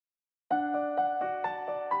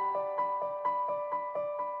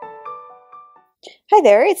Hi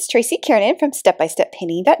there, it's Tracy Kiernan from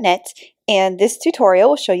stepbysteppainting.net, and this tutorial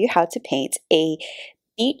will show you how to paint a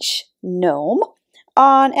beach gnome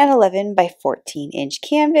on an 11 by 14 inch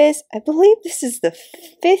canvas. I believe this is the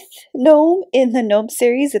fifth gnome in the gnome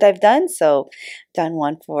series that I've done, so I've done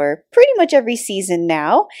one for pretty much every season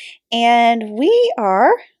now, and we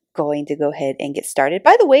are going to go ahead and get started.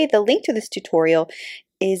 By the way, the link to this tutorial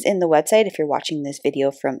is in the website if you're watching this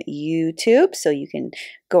video from YouTube, so you can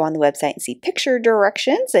go on the website and see picture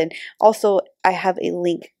directions, and also I have a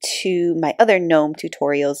link to my other gnome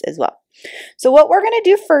tutorials as well. So what we're going to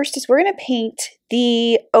do first is we're going to paint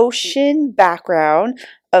the ocean background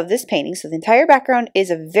of this painting. So the entire background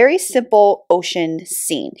is a very simple ocean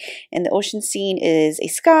scene, and the ocean scene is a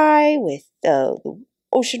sky with the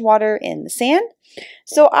ocean water and the sand.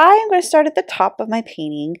 So I am going to start at the top of my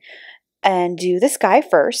painting and do the sky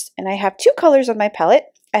first, and I have two colors on my palette.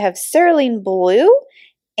 I have Cerulean Blue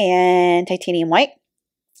and Titanium White.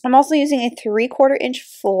 I'm also using a 3/4 inch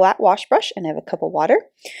flat wash brush, and I have a cup of water.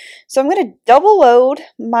 So I'm going to double load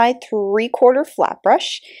my 3/4 flat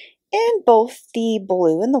brush in both the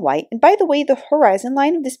blue and the white. And by the way, the horizon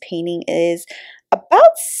line of this painting is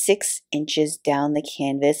about 6 inches down the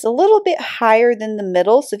canvas, a little bit higher than the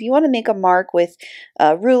middle. So if you want to make a mark with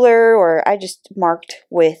a ruler, or I just marked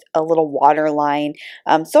with a little water line,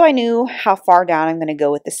 so I knew how far down I'm going to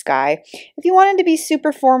go with the sky. If you wanted to be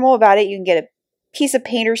super formal about it, you can get a piece of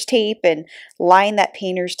painter's tape and line that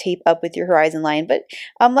painter's tape up with your horizon line. But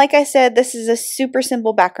like I said, this is a super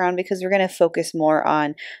simple background because we're going to focus more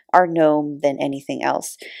on our gnome than anything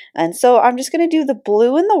else. And so I'm just going to do the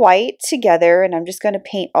blue and the white together, and I'm just going to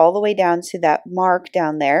paint all the way down to that mark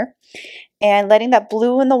down there, and letting that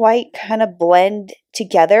blue and the white kind of blend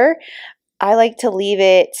together. I like to leave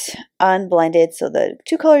it unblended so the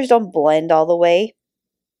two colors don't blend all the way.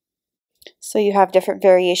 So you have different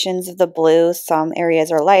variations of the blue. Some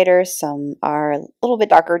areas are lighter, some are a little bit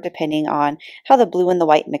darker depending on how the blue and the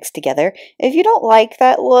white mix together. If you don't like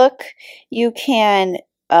that look, you can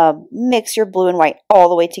mix your blue and white all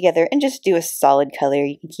the way together and just do a solid color.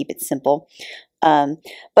 You can keep it simple.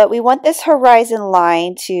 But we want this horizon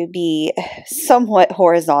line to be somewhat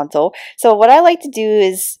horizontal. So what I like to do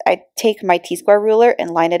is I take my T-square ruler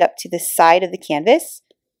and line it up to the side of the canvas.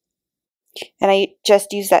 And I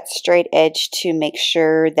just use that straight edge to make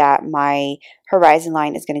sure that my horizon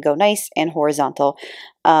line is going to go nice and horizontal.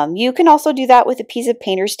 You can also do that with a piece of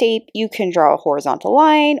painter's tape. You can draw a horizontal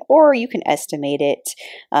line, or you can estimate it.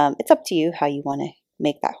 It's up to you how you want to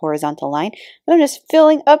make that horizontal line. And I'm just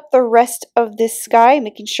filling up the rest of this sky,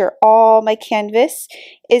 making sure all my canvas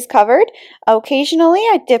is covered. Occasionally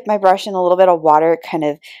I dip my brush in a little bit of water. It kind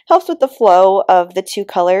of helps with the flow of the two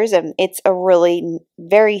colors, and it's a really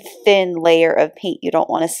very thin layer of paint. You don't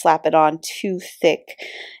want to slap it on too thick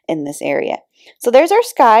in this area. So there's our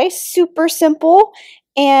sky, super simple.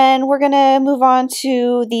 And we're going to move on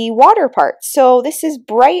to the water part. So this is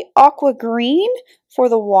bright aqua green for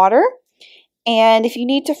the water. And if you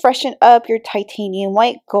need to freshen up your titanium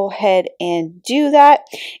white, go ahead and do that.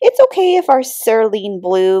 It's okay if our cerulean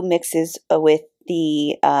blue mixes with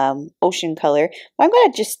the ocean color. I'm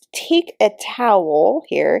going to just take a towel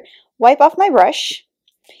here, wipe off my brush,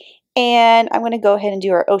 and I'm going to go ahead and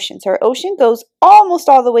do our ocean. So our ocean goes almost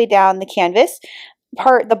all the way down the canvas.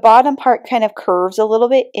 The bottom part kind of curves a little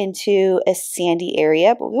bit into a sandy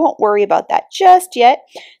area, but we won't worry about that just yet.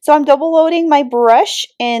 So I'm double loading my brush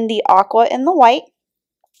in the aqua and the white,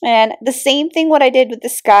 and the same thing what I did with the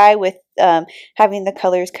sky with having the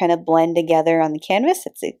colors kind of blend together on the canvas.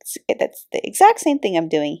 That's the exact same thing I'm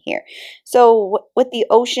doing here. So with the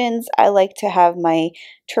oceans, I like to have my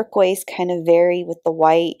turquoise kind of vary with the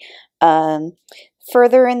white.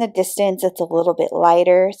 Further in the distance, it's a little bit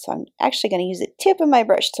lighter, so I'm actually going to use the tip of my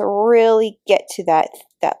brush to really get to that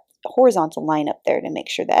horizontal line up there to make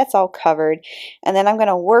sure that's all covered. And then I'm going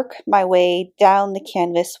to work my way down the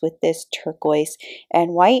canvas with this turquoise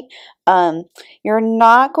and white. You're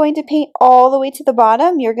not going to paint all the way to the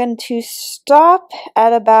bottom. You're going to stop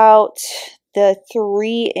at about the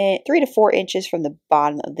 3 to 4 inches from the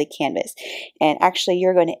bottom of the canvas, and actually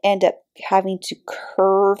you're going to end up having to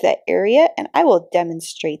curve that area, and I will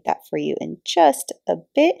demonstrate that for you in just a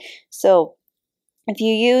bit. So if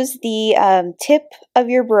you use the tip of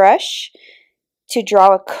your brush to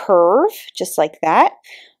draw a curve just like that,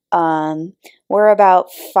 we're about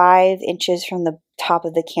 5 inches from the top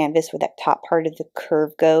of the canvas where that top part of the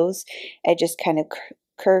curve goes. It just kind of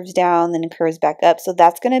curves down, then it curves back up. So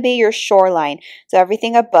that's going to be your shoreline. So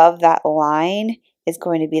everything above that line is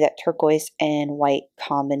going to be that turquoise and white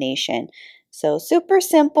combination. So super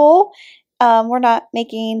simple. We're not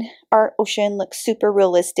making our ocean look super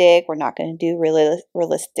realistic. We're not going to do really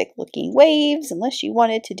realistic looking waves unless you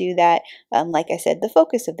wanted to do that. Like I said, the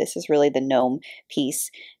focus of this is really the gnome piece,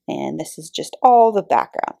 and this is just all the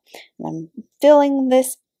background. And I'm filling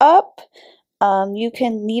this up. You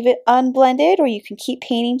can leave it unblended, or you can keep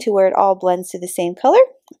painting to where it all blends to the same color.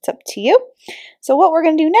 It's up to you. So what we're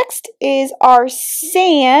going to do next is our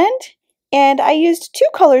sand, and I used two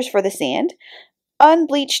colors for the sand.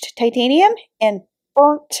 Unbleached Titanium and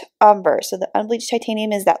Burnt Umber. So the Unbleached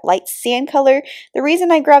Titanium is that light sand color. The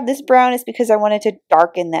reason I grabbed this brown is because I wanted to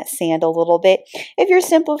darken that sand a little bit. If you're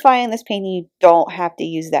simplifying this painting, you don't have to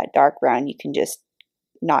use that dark brown. You can just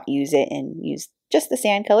not use it and use just the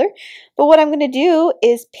sand color. But what I'm going to do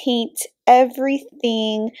is paint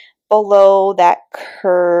everything below that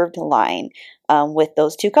curved line with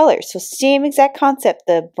those two colors. So same exact concept,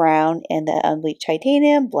 the brown and the unbleached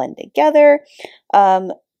titanium blend together.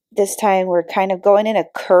 This time we're kind of going in a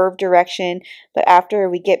curved direction, but after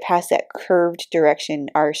we get past that curved direction,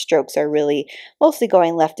 our strokes are really mostly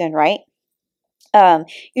going left and right.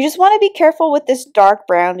 You just want to be careful with this dark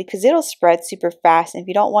brown because it'll spread super fast, and if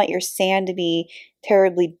you don't want your sand to be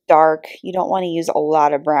terribly dark, you don't want to use a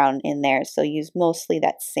lot of brown in there, so use mostly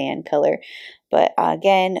that sand color. But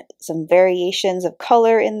again, some variations of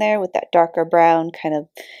color in there with that darker brown kind of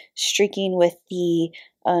streaking with the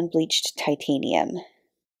unbleached titanium.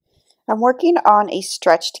 I'm working on a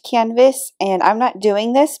stretched canvas, and I'm not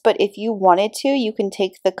doing this, but if you wanted to, you can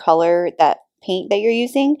take the color, that paint that you're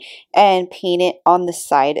using, and paint it on the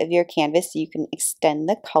side of your canvas so you can extend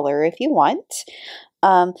the color if you want.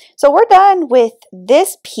 So we're done with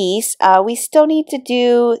this piece. We still need to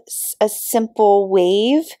do a simple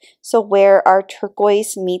wave. So where our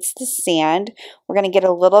turquoise meets the sand, we're going to get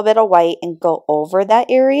a little bit of white and go over that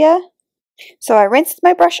area. So I rinsed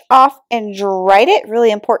my brush off and dried it. Really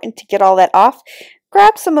important to get all that off.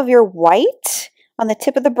 Grab some of your white on the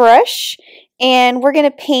tip of the brush, and we're going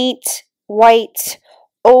to paint white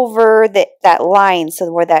over that line,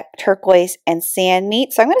 so where that turquoise and sand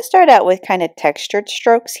meet. So I'm going to start out with kind of textured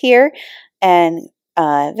strokes here, and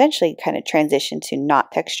eventually kind of transition to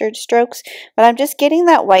not textured strokes. But I'm just getting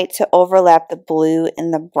that white to overlap the blue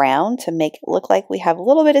and the brown to make it look like we have a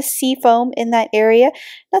little bit of sea foam in that area.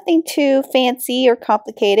 Nothing too fancy or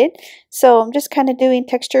complicated. So I'm just kind of doing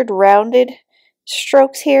textured rounded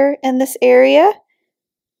strokes here in this area.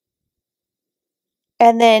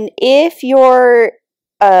 And then if your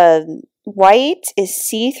white is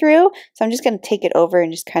see-through, so I'm just going to take it over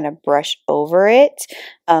and just kind of brush over it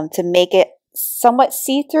to make it somewhat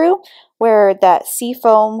see-through, where that sea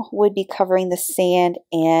foam would be covering the sand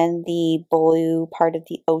and the blue part of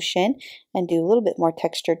the ocean, and do a little bit more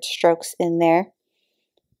textured strokes in there.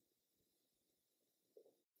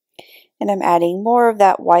 And I'm adding more of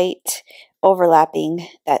that white overlapping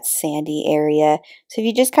that sandy area. So if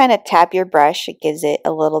you just kind of tap your brush, it gives it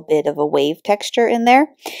a little bit of a wave texture in there.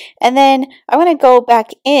 And then I'm going to go back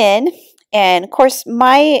in, and of course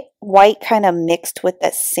my white kind of mixed with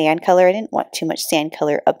that sand color. I didn't want too much sand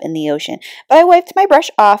color up in the ocean, but I wiped my brush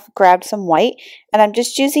off, grabbed some white, and I'm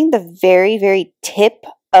just using the very tip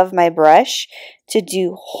of my brush to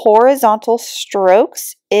do horizontal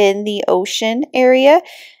strokes in the ocean area.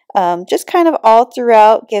 Just kind of all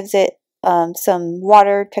throughout, gives it some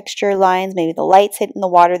water texture lines. Maybe the light's hitting the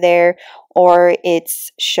water there, or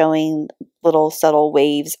it's showing little subtle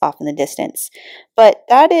waves off in the distance. But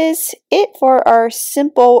that is it for our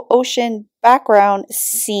simple ocean background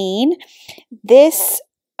scene. This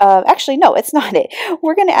actually, no, it's not it.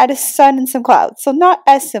 We're going to add a sun and some clouds. So not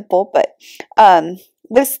as simple, but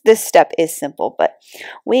this step is simple. But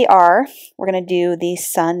we're going to do the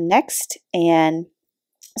sun next. And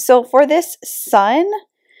so for this sun,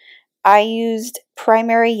 I used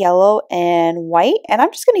primary yellow and white, and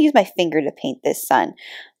I'm just going to use my finger to paint this sun.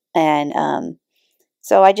 And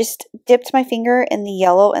so I just dipped my finger in the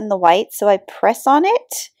yellow and the white, so I press on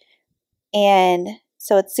it, and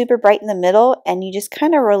so it's super bright in the middle, and you just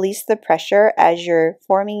kind of release the pressure as you're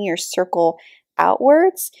forming your circle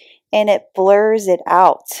outwards, and it blurs it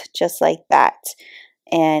out just like that.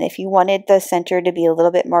 And if you wanted the center to be a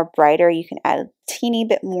little bit more brighter, you can add a teeny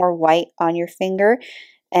bit more white on your finger,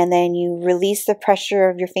 and then you release the pressure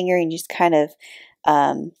of your finger and just kind of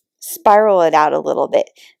spiral it out a little bit.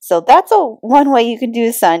 So that's one way you can do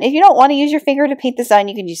the sun. If you don't want to use your finger to paint the sun,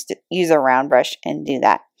 you can just use a round brush and do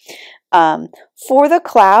that. For the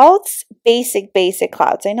clouds, basic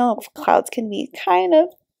clouds. I know clouds can be kind of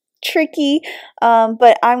tricky,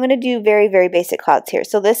 but I'm going to do very basic clouds here.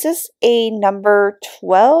 So this is a number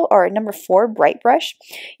 12 or a number 4 bright brush.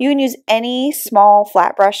 You can use any small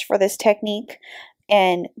flat brush for this technique.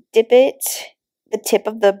 and dip it, the tip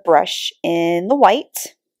of the brush, in the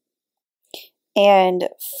white and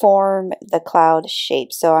form the cloud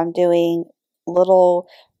shape. So I'm doing little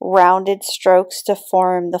rounded strokes to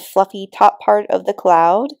form the fluffy top part of the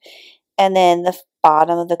cloud, and then the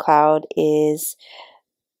bottom of the cloud is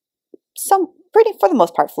pretty, for the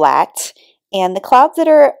most part, flat. And the clouds that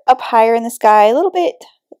are up higher in the sky, a little bit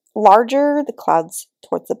larger, the clouds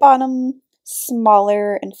towards the bottom,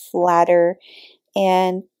 smaller and flatter.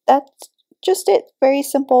 And that's just it. Very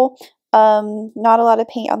simple. Not a lot of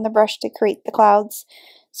paint on the brush to create the clouds.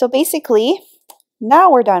 So basically,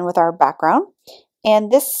 now we're done with our background.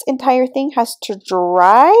 And this entire thing has to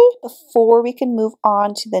dry before we can move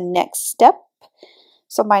on to the next step.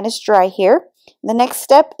 So mine is dry here. The next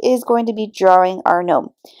step is going to be drawing our gnome.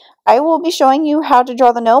 I will be showing you how to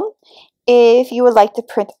draw the gnome. If you would like to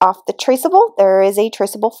print off the traceable, there is a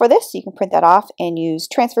traceable for this. So you can print that off and use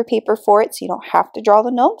transfer paper for it, so you don't have to draw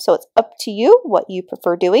the gnome. So it's up to you what you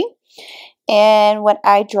prefer doing. And when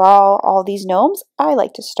I draw all these gnomes, I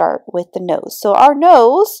like to start with the nose. So our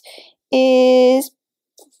nose is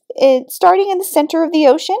starting in the center of the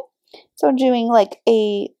ocean. So I'm doing like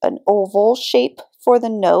an oval shape for the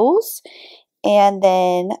nose. And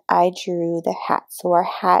then I drew the hat. So our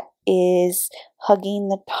hat is hugging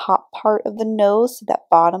the top part of the nose, so that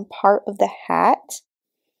bottom part of the hat.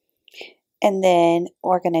 And then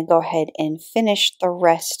we're going to go ahead and finish the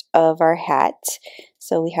rest of our hat.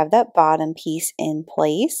 So we have that bottom piece in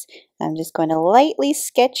place. I'm just going to lightly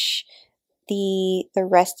sketch the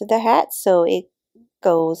rest of the hat so it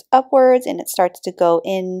goes upwards and it starts to go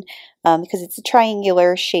in because it's a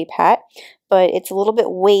triangular shape hat, but it's a little bit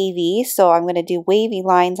wavy, so I'm going to do wavy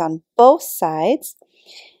lines on both sides,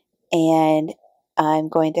 and I'm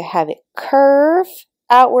going to have it curve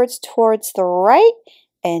outwards towards the right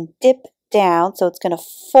and dip down, so it's going to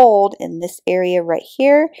fold in this area right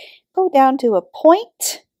here, go down to a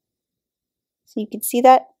point, so you can see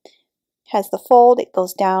that has the fold, it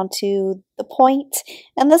goes down to the point,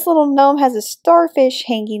 and this little gnome has a starfish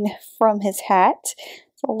hanging from his hat.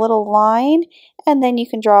 It's a little line, and then you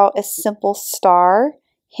can draw a simple star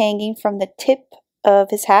hanging from the tip of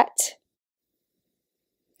his hat.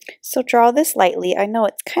 So draw this lightly. I know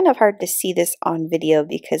it's kind of hard to see this on video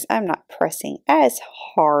because I'm not pressing as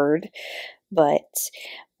hard, but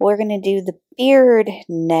we're going to do the beard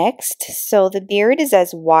next. So the beard is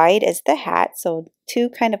as wide as the hat, so two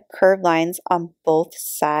kind of curved lines on both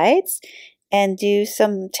sides, and do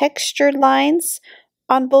some textured lines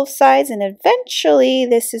on both sides, and eventually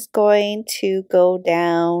this is going to go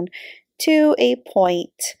down to a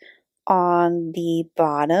point on the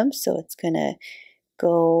bottom. So it's going to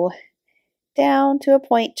go down to a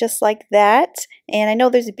point just like that. And I know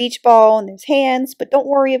there's a beach ball and there's hands, but don't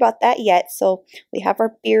worry about that yet. So we have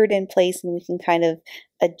our beard in place and we can kind of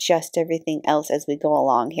adjust everything else as we go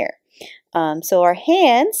along here. So our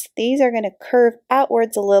hands, these are going to curve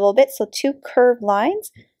outwards a little bit. So two curved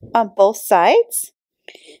lines on both sides.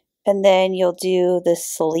 And then you'll do the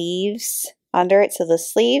sleeves under it. So the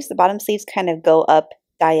sleeves, the bottom sleeves kind of go up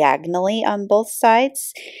diagonally on both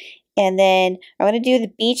sides. And then I'm going to do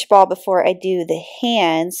the beach ball before I do the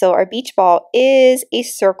hand. So our beach ball is a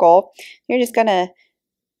circle. You're just going to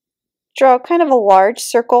draw kind of a large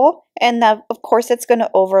circle, and of course that's going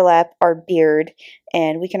to overlap our beard,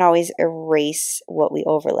 and we can always erase what we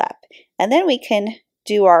overlap. And then we can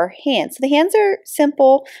do our hands. So the hands are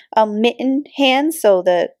simple mitten hands, so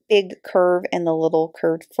the big curve and the little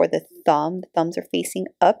curve for the thumb. The thumbs are facing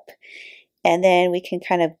up. And then we can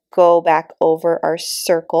kind of go back over our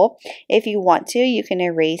circle. If you want to, you can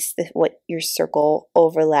erase what your circle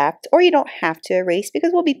overlapped, or you don't have to erase because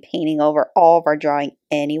we'll be painting over all of our drawing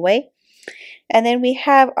anyway. And then we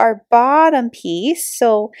have our bottom piece.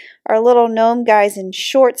 So our little gnome guy's in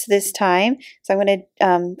shorts this time. So I'm going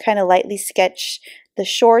to kind of lightly sketch the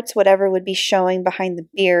shorts, whatever would be showing behind the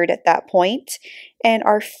beard at that point. And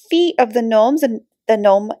our feet of the gnomes, and the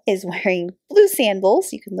gnome is wearing blue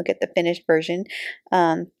sandals. You can look at the finished version.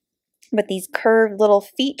 But these curved little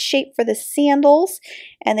feet shape for the sandals.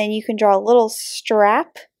 And then you can draw a little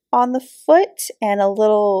strap on the foot and a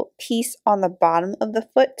little piece on the bottom of the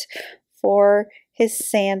foot for his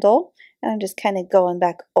sandal. And I'm just kind of going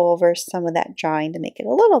back over some of that drawing to make it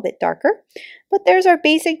a little bit darker. But there's our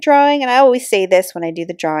basic drawing, and I always say this when I do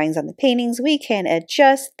the drawings on the paintings, we can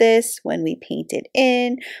adjust this when we paint it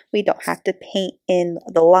in. We don't have to paint in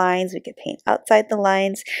the lines, we can paint outside the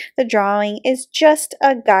lines. The drawing is just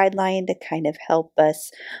a guideline to kind of help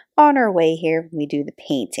us on our way here when we do the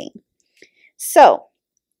painting. So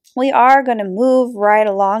we are going to move right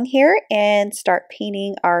along here and start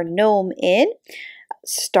painting our gnome in.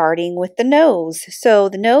 starting with the nose. So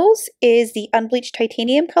the nose is the Unbleached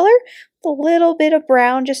Titanium color, with a little bit of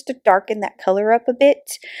brown just to darken that color up a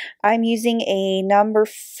bit. I'm using a number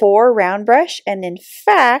 4 round brush, and in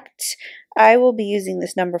fact, I will be using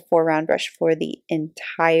this number 4 round brush for the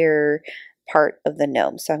entire part of the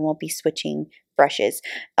gnome, so I won't be switching brushes.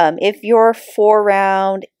 If your 4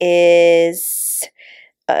 round is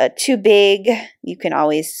too big, you can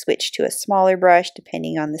always switch to a smaller brush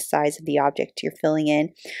depending on the size of the object you're filling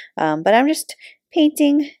in. But I'm just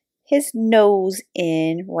painting his nose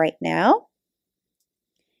in right now,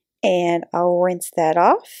 and I'll rinse that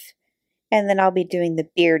off, and then I'll be doing the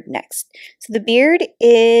beard next. So the beard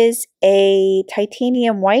is a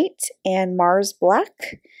titanium white and Mars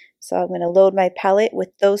black. So I'm going to load my palette with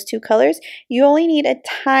those 2 colors. You only need a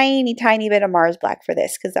tiny, tiny bit of Mars black for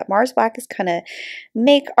this, because that Mars black is kind of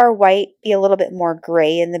make our white be a little bit more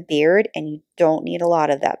gray in the beard, and you don't need a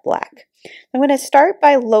lot of that black. I'm going to start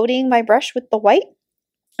by loading my brush with the white,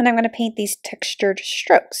 and I'm going to paint these textured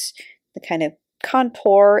strokes to kind of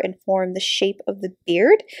contour and form the shape of the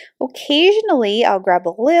beard. Occasionally, I'll grab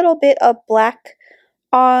a little bit of black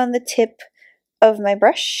on the tip of my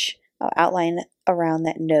brush. I'll outline around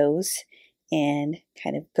that nose and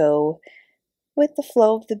kind of go with the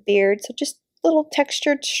flow of the beard. So just little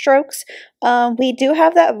textured strokes. We do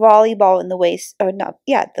have that volleyball in the way, or not,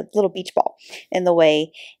 yeah, the little beach ball in the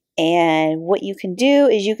way. And what you can do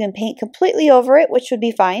is you can paint completely over it, which would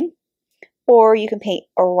be fine. Or you can paint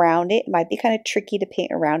around it. It might be kind of tricky to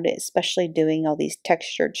paint around it, especially doing all these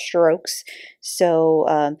textured strokes. So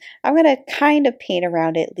I'm going to kind of paint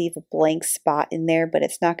around it, leave a blank spot in there, but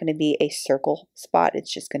it's not going to be a circle spot.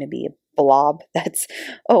 It's just going to be a blob that's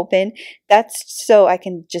open. That's so I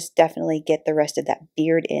can just definitely get the rest of that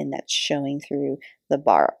beard in that's showing through the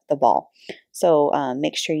ball. So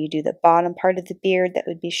make sure you do the bottom part of the beard that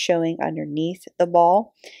would be showing underneath the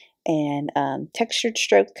ball. And textured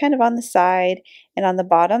strokes kind of on the side and on the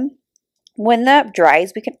bottom. When that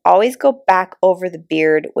dries, we can always go back over the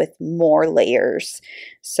beard with more layers.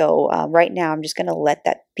 So right now I'm just going to let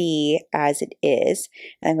that be as it is,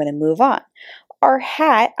 and I'm going to move on. Our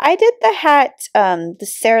hat, I did the hat the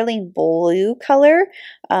Cerulean Blue color.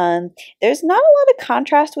 There's not a lot of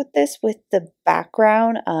contrast with this with the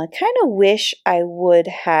background. Kind of wish I would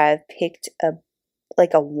have picked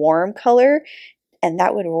a warm color, and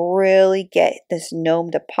that would really get this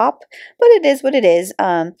gnome to pop, but it is what it is.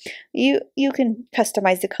 You can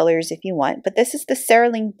customize the colors if you want, but this is the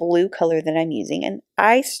Cerulean Blue color that I'm using, and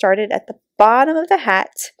I started at the bottom of the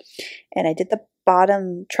hat, and I did the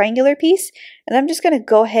bottom triangular piece, and I'm just going to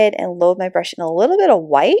go ahead and load my brush in a little bit of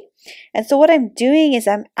white. And so what I'm doing is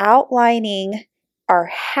I'm outlining our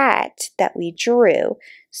hat that we drew,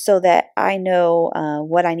 so that I know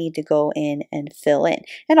what I need to go in and fill in.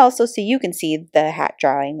 And also so you can see the hat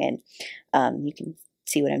drawing, and you can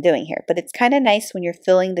see what I'm doing here. But it's kind of nice when you're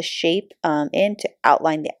filling the shape in to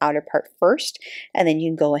outline the outer part first, and then you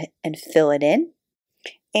can go ahead and fill it in.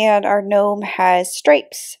 And our gnome has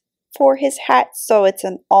stripes for his hat, so it's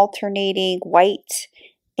an alternating white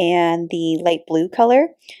and the light blue color.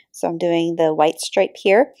 So I'm doing the white stripe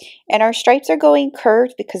here, and our stripes are going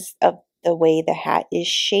curved because of the way the hat is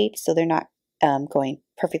shaped, so they're not going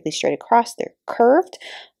perfectly straight across, they're curved.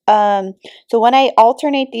 So when I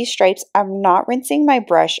alternate these stripes, I'm not rinsing my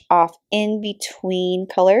brush off in between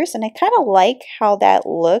colors, and I kind of like how that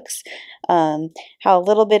looks, how a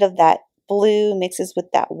little bit of that blue mixes with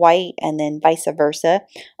that white and then vice versa.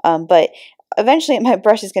 But eventually my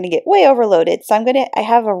brush is going to get way overloaded, so I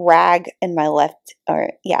have a rag in my left,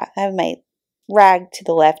 or yeah, I have my rag to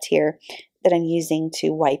the left here that I'm using to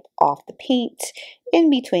wipe off the paint in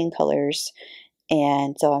between colors.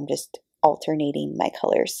 And so I'm just alternating my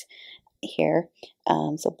colors here.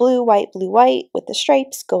 So blue, white with the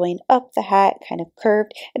stripes going up the hat, kind of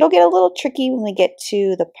curved. It'll get a little tricky when we get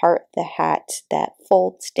to the part of the hat that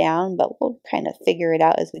folds down, but we'll kind of figure it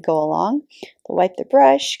out as we go along. So wipe the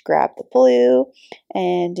brush, grab the blue,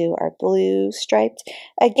 and do our blue striped.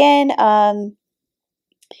 Again,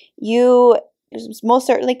 you most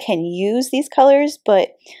certainly can use these colors,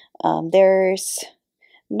 but there's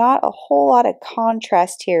not a whole lot of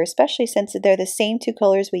contrast here, especially since they're the same 2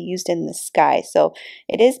 colors we used in the sky. So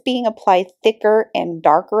it is being applied thicker and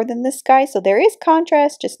darker than the sky, so there is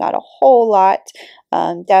contrast, just not a whole lot.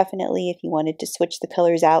 Definitely, if you wanted to switch the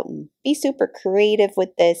colors out and be super creative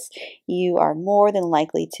with this, you are more than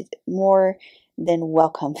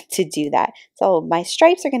welcome to do that. So my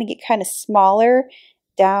stripes are going to get kind of smaller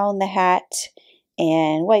down the hat,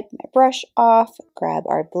 and wipe my brush off, grab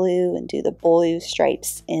our blue, and do the blue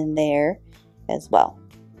stripes in there as well.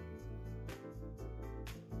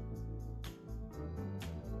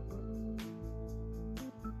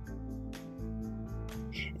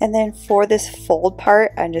 And then for this fold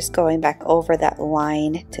part, I'm just going back over that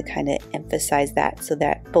line to kind of emphasize that, so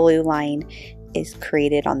that blue line is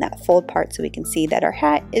created on that fold part so we can see that our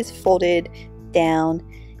hat is folded down.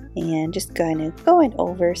 And just kind of going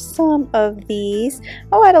over some of these.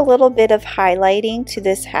 I'll add a little bit of highlighting to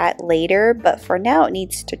this hat later, but for now it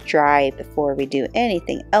needs to dry before we do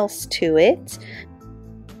anything else to it.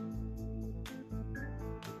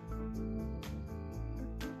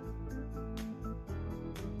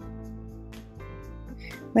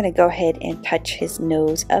 I'm going to go ahead and touch his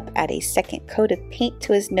nose up, add a second coat of paint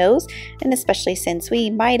to his nose, and especially since we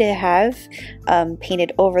might have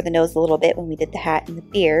painted over the nose a little bit when we did the hat and the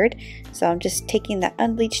beard. So I'm just taking that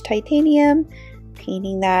unbleached titanium,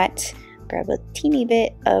 painting that, grab a teeny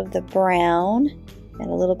bit of the brown, and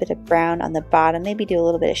a little bit of brown on the bottom, maybe do a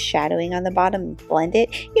little bit of shadowing on the bottom and blend it.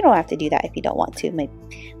 You don't have to do that if you don't want to, maybe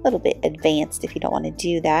a little bit advanced if you don't want to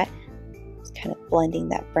do that. Just kind of blending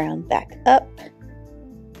that brown back up.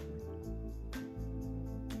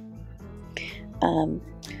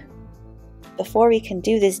 Before we can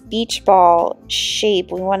do this beach ball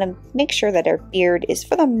shape, we want to make sure that our beard is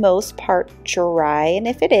for the most part dry, and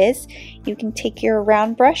if it is, you can take your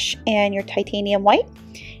round brush and your titanium white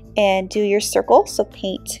and do your circle. So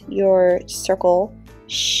paint your circle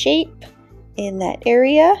shape in that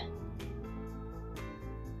area,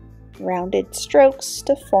 rounded strokes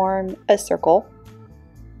to form a circle.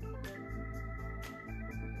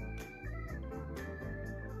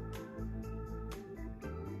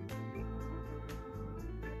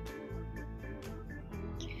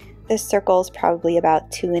 This circle is probably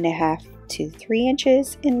about 2.5 to 3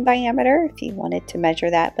 inches in diameter if you wanted to measure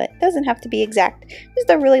that, but it doesn't have to be exact. This is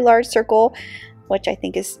a really large circle, which I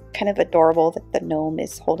think is kind of adorable that the gnome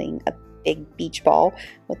is holding a big beach ball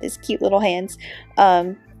with his cute little hands.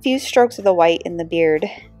 Few strokes of the white in the beard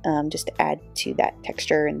just to add to that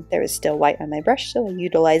texture, and there was still white on my brush, so I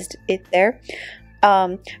utilized it there.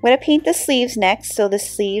 I'm going to paint the sleeves next. So the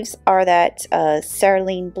sleeves are that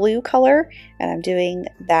Cerulean Blue color, and I'm doing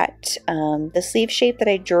that the sleeve shape that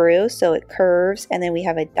I drew, so it curves, and then we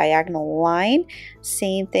have a diagonal line.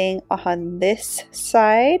 Same thing on this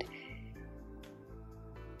side.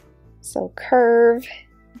 So curve,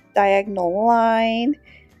 diagonal line.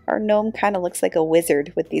 Our gnome kind of looks like a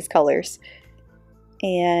wizard with these colors.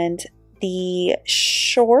 And the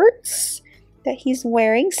shorts that he's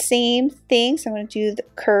wearing, same thing. So I'm going to do the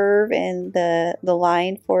curve and the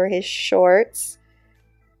line for his shorts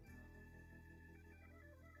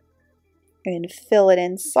and fill it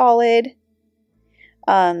in solid.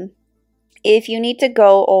 If you need to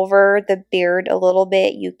go over the beard a little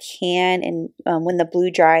bit, you can, and when the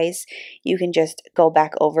blue dries, you can just go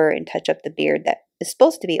back over and touch up the beard that is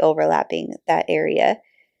supposed to be overlapping that area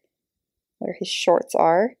where his shorts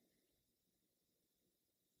are.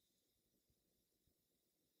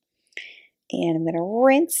 And I'm going to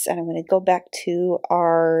rinse, and I'm going to go back to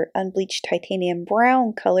our unbleached titanium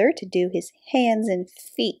brown color to do his hands and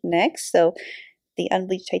feet next. So the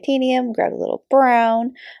unbleached titanium, grab a little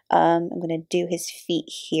brown. I'm going to do his feet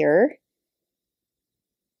here.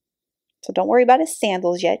 So don't worry about his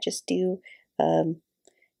sandals yet, just do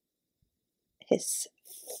his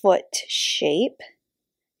foot shape.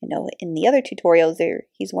 You know, in the other tutorials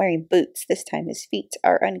he's wearing boots. This time his feet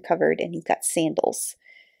are uncovered and he's got sandals.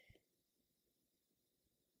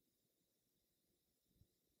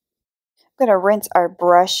 I'm going to rinse our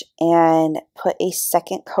brush and put a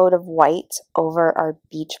second coat of white over our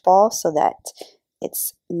beach ball so that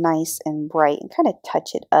it's nice and bright, and kind of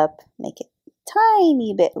touch it up, make it a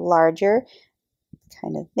tiny bit larger,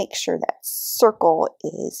 kind of make sure that circle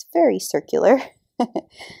is very circular.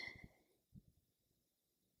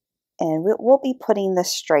 And we'll be putting the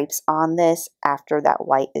stripes on this after that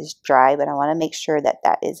white is dry, but I want to make sure that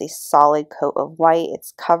that is a solid coat of white.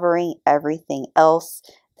 It's covering everything else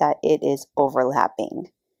that it is overlapping.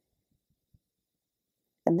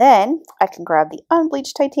 And then I can grab the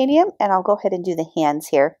unbleached titanium and I'll go ahead and do the hands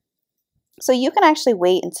here. So you can actually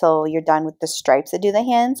wait until you're done with the stripes to do the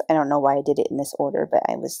hands. I don't know why I did it in this order, but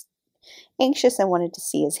I was anxious and wanted to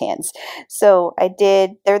see his hands. So I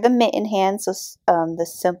did, they're the mitten hands, so the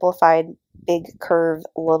simplified big curve,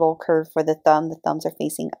 little curve for the thumb. The thumbs are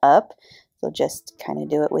facing up. So just kind of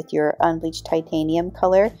do it with your unbleached titanium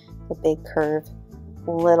color. The big curve,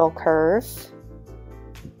 little curve.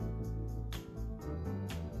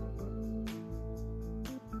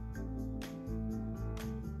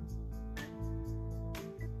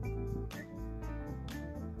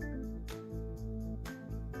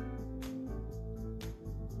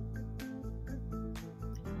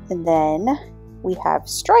 And then we have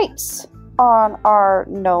stripes on our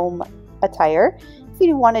gnome attire. If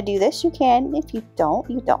you want to do this, you can. If you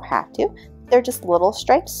don't have to. They're just little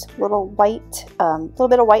stripes, little white, little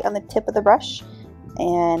bit of white on the tip of the brush.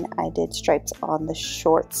 And I did stripes on the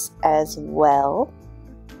shorts as well.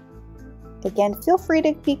 Again, feel free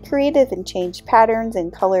to be creative and change patterns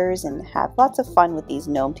and colors and have lots of fun with these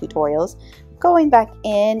gnome tutorials. Going back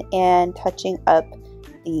in and touching up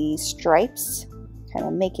the stripes, kind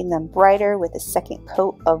of making them brighter with a second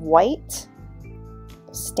coat of white.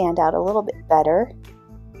 Stand out a little bit better.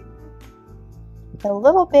 A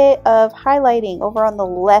little bit of highlighting over on the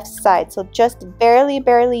left side, so just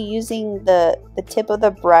barely using the tip of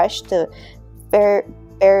the brush to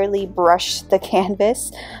barely brush the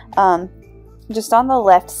canvas. Just on the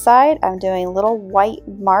left side, I'm doing little white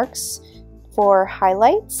marks for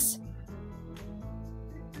highlights.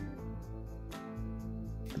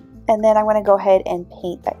 And then I'm going to go ahead and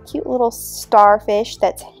paint that cute little starfish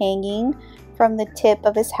that's hanging from the tip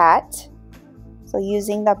of his hat. So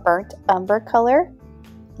using the burnt umber color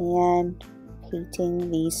and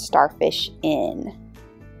painting these starfish in.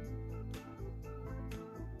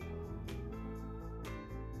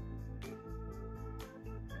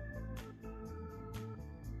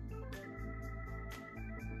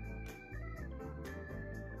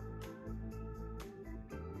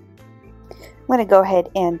 I'm going to go ahead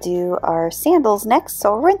and do our sandals next.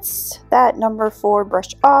 So rinse that number 4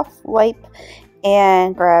 brush off, wipe,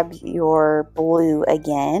 and grab your blue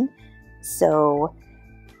again. So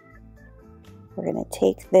we're going to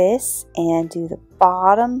take this and do the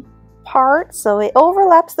bottom part. So it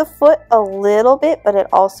overlaps the foot a little bit, but it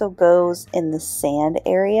also goes in the sand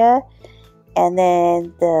area. And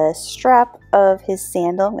then the strap of his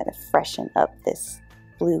sandal, I'm going to freshen up this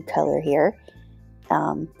blue color here.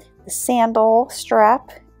 The sandal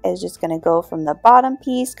strap is just going to go from the bottom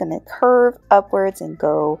piece, going to curve upwards and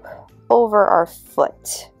go over our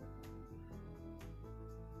foot.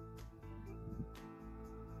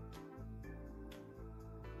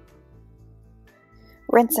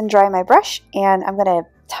 Rinse and dry my brush, and I'm going to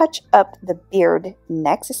touch up the beard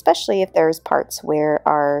next, especially if there's parts where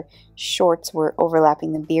our shorts were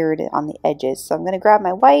overlapping the beard on the edges. So I'm going to grab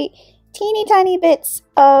my white, teeny tiny bits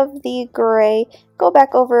of the gray, go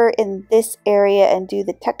back over in this area and do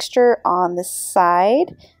the texture on the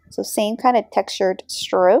side. So same kind of textured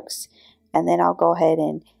strokes, and then I'll go ahead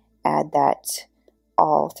and add that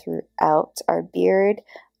all throughout our beard.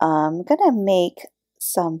 I'm gonna make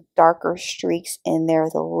some darker streaks in there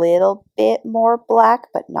with a little bit more black,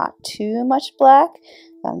 but not too much black.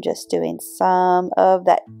 I'm just doing some of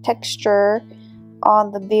that texture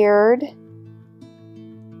on the beard.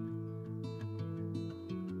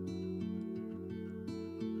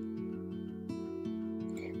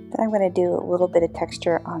 Then I'm going to do a little bit of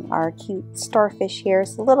texture on our cute starfish here.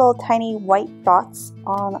 So little tiny white dots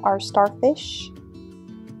on our starfish.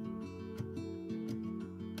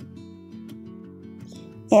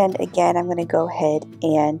 And again, I'm going to go ahead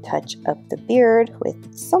and touch up the beard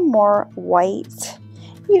with some more white.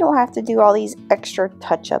 You don't have to do all these extra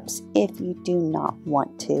touch-ups if you do not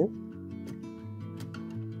want to.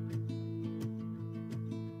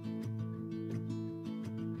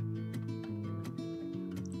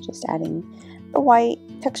 Just adding the white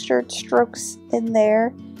textured strokes in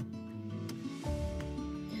there.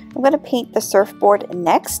 I'm going to paint the surfboard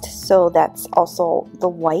next, so that's also the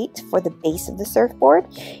white for the base of the surfboard.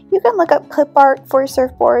 You can look up clip art for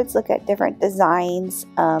surfboards, look at different designs,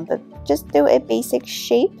 but just do a basic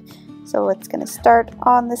shape. So it's going to start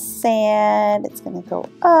on the sand, it's going to go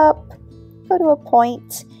up, go to a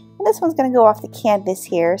point, and this one's going to go off the canvas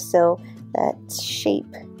here, so that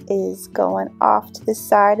shape is going off to the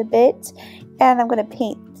side a bit. And I'm going to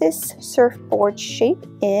paint this surfboard shape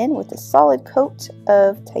in with a solid coat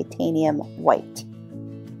of titanium white.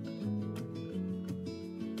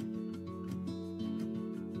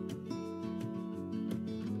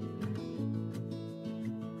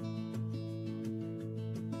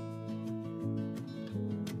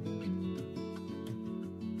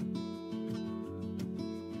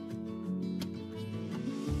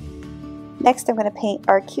 Next, I'm going to paint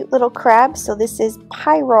our cute little crab. So this is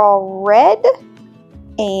Pyrrole Red,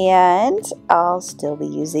 and I'll still be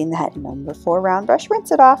using that number 4 round brush.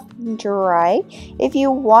 Rinse it off and dry. If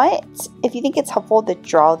you think it's helpful to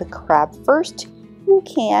draw the crab first, you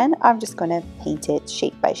can. I'm just going to paint it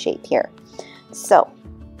shape by shape here. So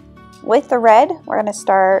with the red, we're going to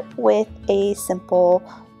start with a simple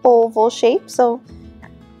oval shape. So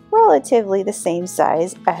relatively the same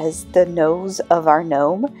size as the nose of our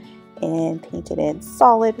gnome, and paint it in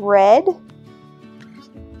solid red.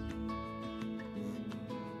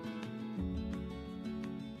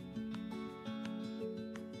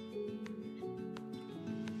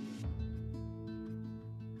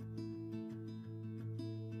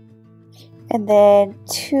 And then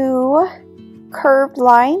 2 curved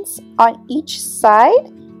lines on each side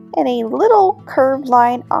and a little curved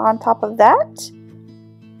line on top of that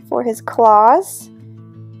for his claws.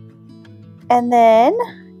 And then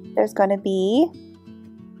there's going to be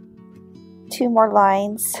 2 more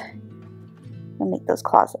lines. I'll make those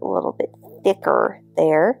claws a little bit thicker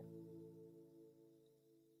there.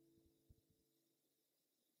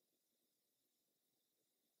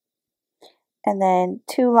 And then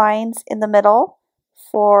 2 lines in the middle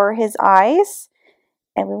for his eyes.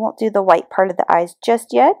 And we won't do the white part of the eyes just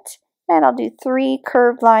yet. And I'll do 3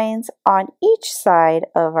 curved lines on each side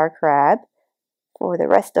of our crab for the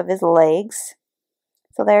rest of his legs.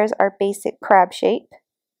 So there's our basic crab shape.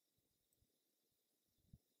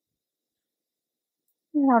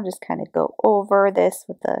 And I'll just kind of go over this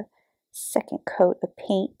with a second coat of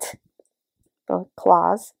paint, the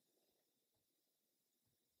claws.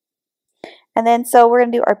 And then so we're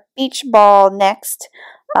going to do our beach ball next.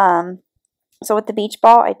 So with the beach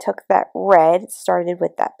ball, I took that red, started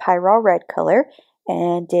with that Pyrrole Red color,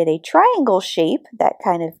 and did a triangle shape that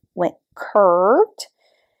kind of went curved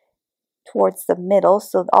towards the middle.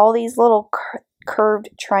 So all these little curved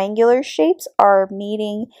triangular shapes are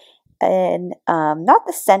meeting in not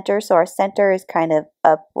the center, so our center is kind of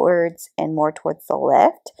upwards and more towards the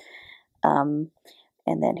left. And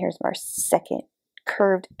then here's our second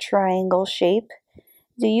curved triangle shape.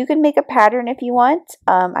 So you can make a pattern if you want.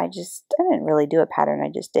 I didn't really do a pattern. I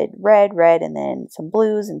just did red, and then some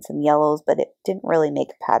blues and some yellows, but it didn't really make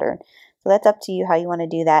a pattern. So that's up to you how you want to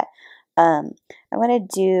do that. I'm going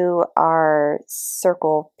to do our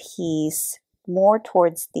circle piece more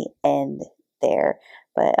towards the end there.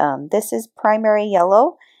 But this is primary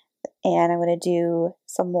yellow, and I'm going to do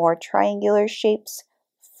some more triangular shapes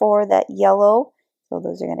for that yellow. So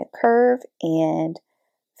those are going to curve and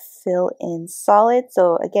fill in solid.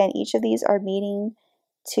 So again, each of these are meeting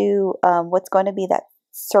to what's going to be that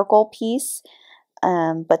circle piece,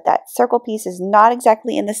 but that circle piece is not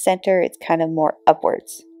exactly in the center. It's kind of more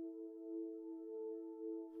upwards.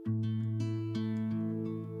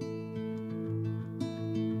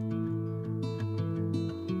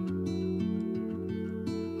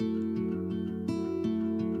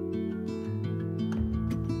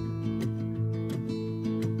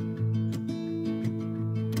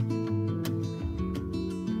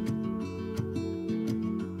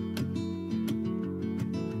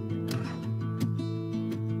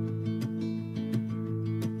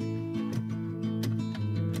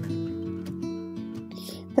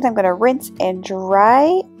 Then I'm going to rinse and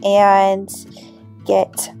dry and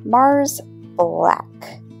get Mars Black.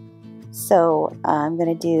 So I'm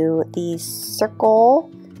going to do the circle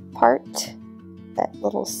part, that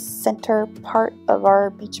little center part of our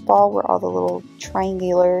beach ball where all the little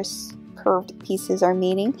triangular curved pieces are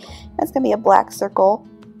meeting. That's going to be a black circle.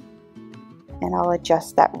 And I'll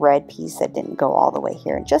adjust that red piece that didn't go all the way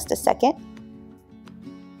here in just a second.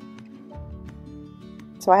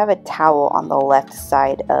 So I have a towel on the left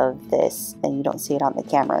side of this, and you don't see it on the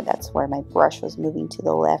camera. That's where my brush was moving to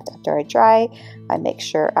the left. After I dry, I make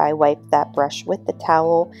sure I wipe that brush with the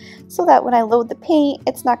towel so that when I load the paint,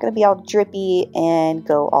 it's not going to be all drippy and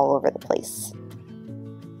go all over the place.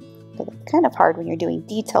 But it's kind of hard when you're doing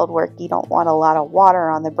detailed work. You don't want a lot of water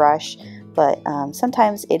on the brush, but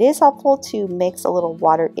sometimes it is helpful to mix a little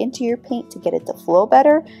water into your paint to get it to flow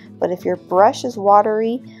better. But if your brush is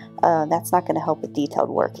watery, that's not going to help with detailed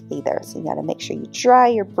work either. So you got to make sure you dry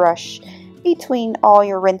your brush between all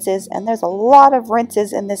your rinses. And there's a lot of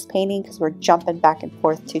rinses in this painting because we're jumping back and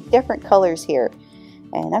forth to different colors here.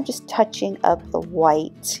 And I'm just touching up the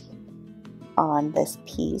white on this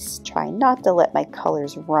piece, trying not to let my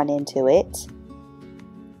colors run into it.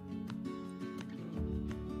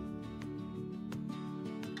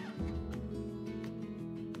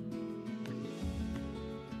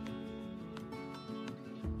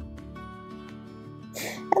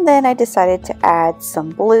 And then I decided to add some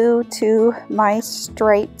blue to my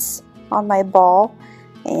stripes on my ball.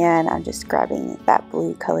 And I'm just grabbing that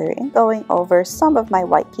blue color and going over some of my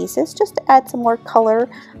white pieces just to add some more color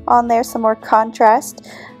on there, some more contrast.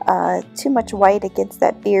 Too much white against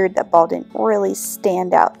that beard, that ball didn't really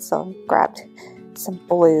stand out. So I grabbed some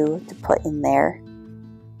blue to put in there.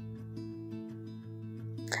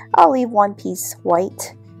 I'll leave one piece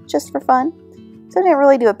white just for fun. So I didn't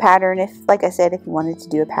really do a pattern. Like I said, if you wanted to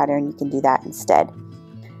do a pattern, you can do that instead.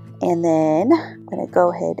 And then I'm going to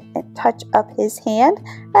go ahead and touch up his hand.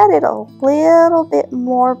 Added a little bit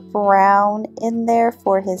more brown in there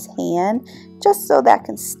for his hand, just so that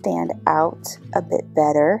can stand out a bit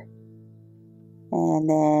better. And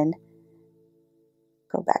then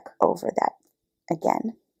go back over that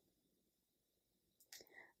again.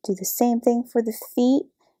 Do the same thing for the feet.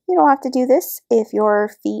 You don't have to do this. If your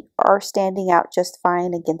feet are standing out just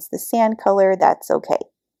fine against the sand color, that's okay.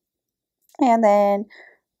 And then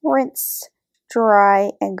rinse,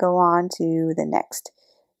 dry, and go on to the next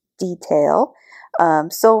detail.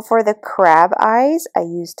 So for the crab eyes, I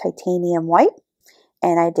used titanium white,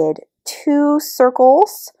 and I did 2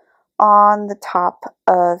 circles on the top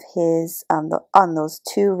of his, on those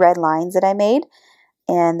 2 red lines that I made.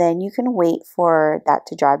 And then you can wait for that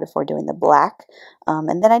to dry before doing the black.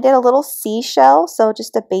 And then I did a little seashell, so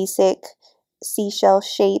just a basic seashell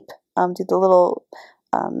shape. Do the little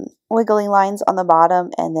wiggly lines on the bottom,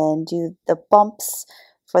 and then do the bumps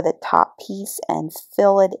for the top piece and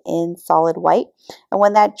fill it in solid white. And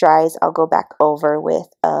when that dries, I'll go back over with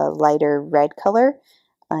a lighter red color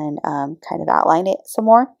and kind of outline it some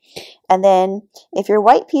more. And then if your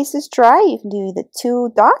white piece is dry, you can do the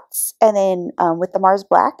 2 dots, and then with the Mars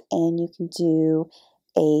Black, and you can do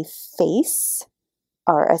a face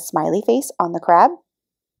or a smiley face on the crab.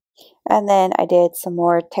 And then I did some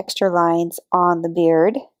more texture lines on the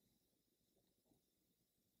beard.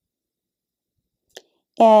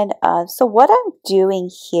 And so what I'm doing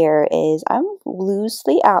here is I'm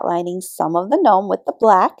loosely outlining some of the gnome with the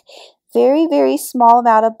black. Very, very small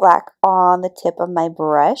amount of black on the tip of my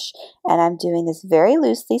brush, and I'm doing this very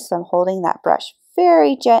loosely, so I'm holding that brush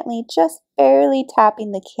very gently, just barely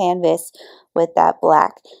tapping the canvas with that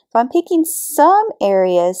black. So I'm picking some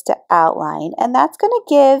areas to outline, and that's going to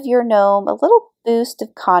give your gnome a little boost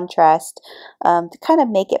of contrast to kind of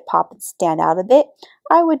make it pop and stand out a bit.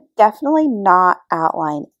 I would definitely not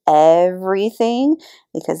outline everything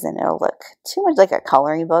because then it'll look too much like a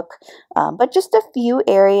coloring book, but just a few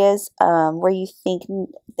areas where you think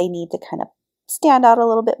they need to kind of stand out a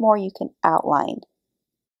little bit more, you can outline.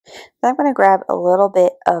 Then I'm going to grab a little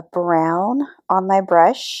bit of brown on my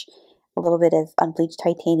brush, a little bit of unbleached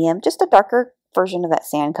titanium, just a darker version of that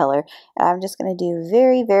sand color, and I'm just going to do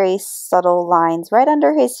very, very subtle lines right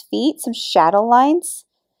under his feet, some shadow lines.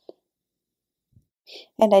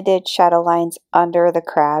 And I did shadow lines under the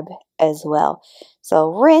crab as well. So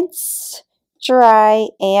rinse, dry,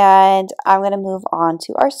 and I'm going to move on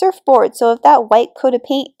to our surfboard. So if that white coat of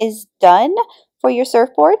paint is done for your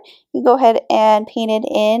surfboard, you go ahead and paint it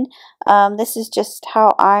in. This is just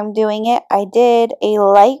how I'm doing it. I did a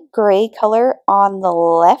light gray color on the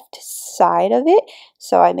left side of it.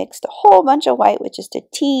 So I mixed a whole bunch of white with just a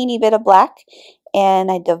teeny bit of black.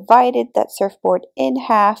 And I divided that surfboard in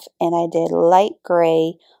half, and I did light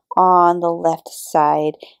gray on the left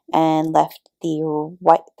side and left the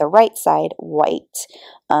right side white.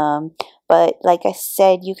 But like I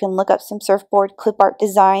said, you can look up some surfboard clip art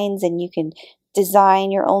designs, and you can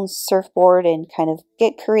design your own surfboard and kind of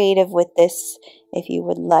get creative with this if you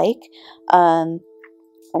would like.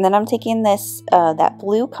 And then I'm taking this, that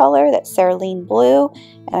blue color, that Cerulean Blue,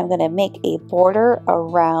 and I'm going to make a border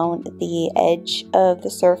around the edge of the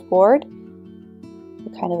surfboard.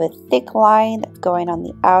 Kind of a thick line that's going on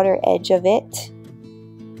the outer edge of it.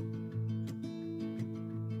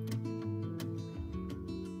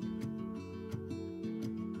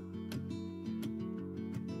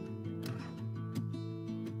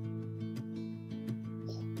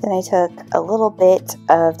 Then I took a little bit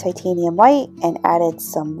of titanium white and added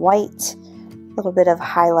some white, a little bit of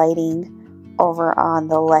highlighting over on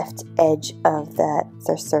the left edge of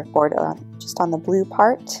the surfboard, just on the blue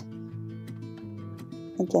part.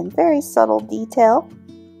 Again, very subtle detail.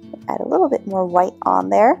 Add a little bit more white on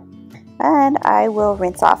there, and I will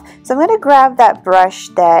rinse off. So I'm going to grab that brush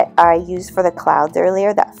that I used for the clouds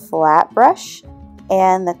earlier, that flat brush,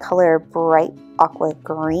 and the color bright aqua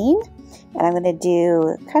green. And I'm going to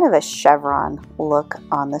do kind of a chevron look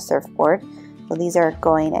on the surfboard. So these are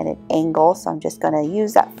going at an angle, so I'm just going to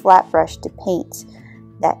use that flat brush to paint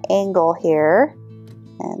that angle here.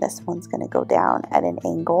 And this one's going to go down at an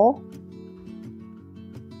angle.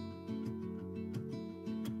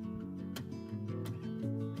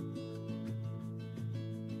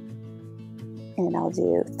 And I'll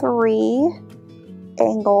do 3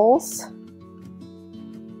 angles.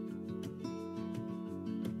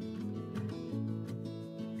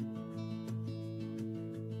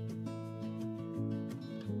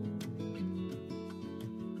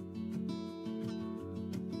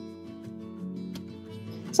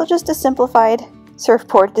 So just a simplified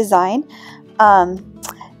surfboard design.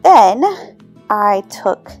 Then I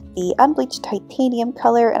took the unbleached titanium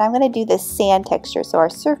color, and I'm going to do this sand texture. So our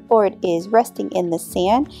surfboard is resting in the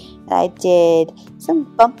sand, and I did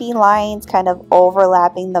some bumpy lines kind of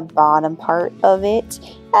overlapping the bottom part of it,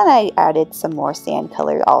 and I added some more sand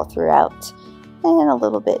color all throughout, and a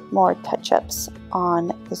little bit more touch-ups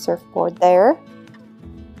on the surfboard there.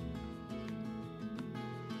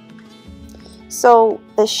 So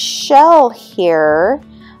the shell here,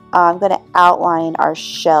 I'm going to outline our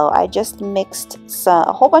shell. I just mixed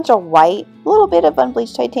a whole bunch of white, a little bit of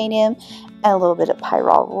unbleached titanium, and a little bit of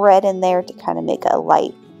Pyrrole Red in there to kind of make a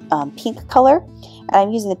light pink color. And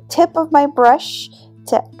I'm using the tip of my brush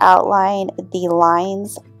to outline the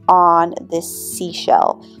lines on this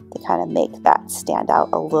seashell to kind of make that stand out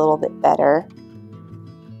a little bit better.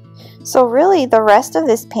 So really the rest of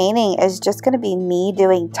this painting is just going to be me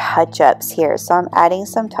doing touch-ups here. So I'm adding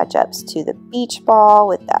some touch-ups to the beach ball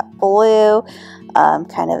with that blue,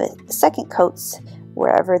 kind of a second coats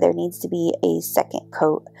wherever there needs to be a second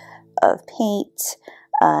coat of paint,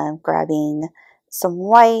 grabbing some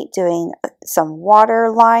white, doing some water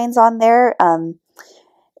lines on there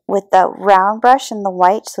with the round brush and the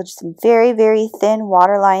white, so just very, very thin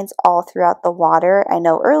water lines all throughout the water. I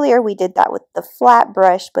know earlier we did that with the flat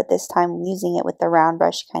brush, but this time using it with the round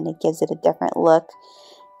brush kind of gives it a different look,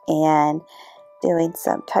 and doing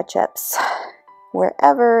some touch-ups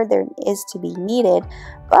wherever there is to be needed.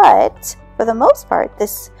 But for the most part,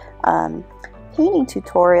 this painting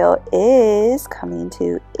tutorial is coming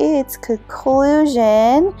to its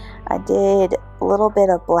conclusion. I did a little bit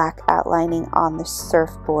of black outlining on the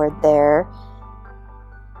surfboard there,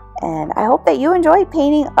 and I hope that you enjoyed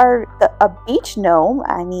painting a beach gnome.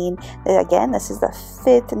 I mean, again, this is the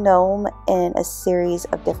 5th gnome in a series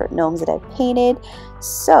of different gnomes that I've painted,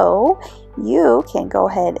 so you can go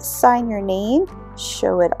ahead, sign your name,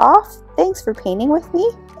 show it off. Thanks for painting with me,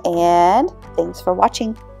 and thanks for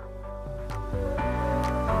watching.